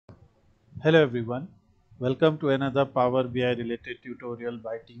Hello everyone, welcome to another Power BI related tutorial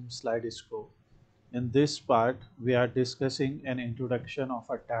by Team Slidescope. In this part, we are discussing an introduction of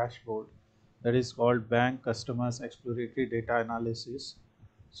a dashboard that is called Bank Customers Exploratory Data Analysis.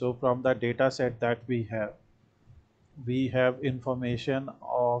 So from the data set that we have information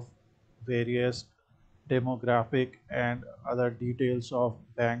of various demographic and other details of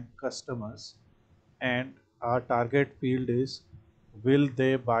bank customers, and our target field is, will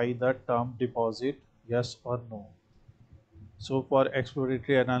they buy the term deposit, yes or no. So for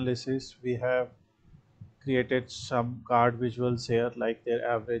exploratory analysis we have created some card visuals here, like their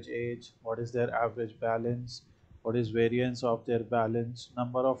average age, what is their average balance, what is variance of their balance,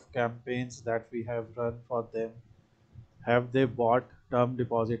 number of campaigns that we have run for them, have they bought term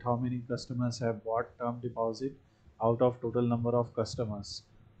deposit, how many customers have bought term deposit out of total number of customers,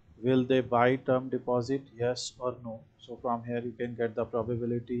 will they buy term deposit, yes or no. So from here you can get the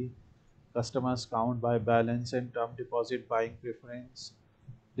probability, customers count by balance and term deposit buying preference,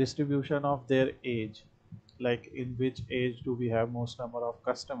 distribution of their age, like in which age do we have most number of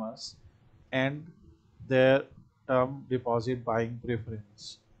customers, and their term deposit buying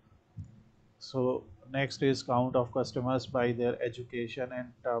preference. So next is count of customers by their education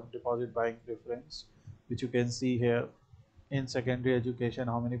and term deposit buying preference, which you can see here. In secondary education,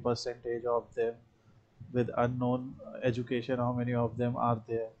 how many percentage of them, with unknown education, how many of them are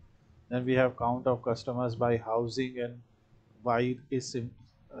there. Then we have count of customers by housing, and why is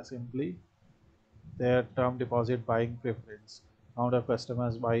simply their term deposit buying preference. Count of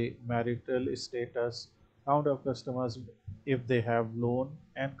customers by marital status, count of customers if they have loan,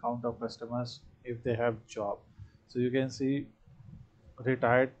 and count of customers if they have job. So you can see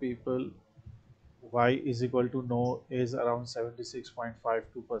retired people, y is equal to no, is around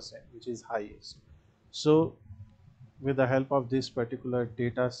 76.52%, which is highest. So with the help of this particular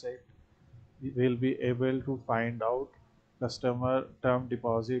data set, we will be able to find out customer term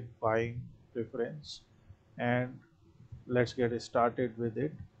deposit buying preference. And let's get started with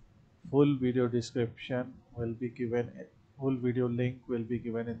it. Full video description will be given, full video link will be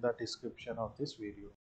given in the description of this video.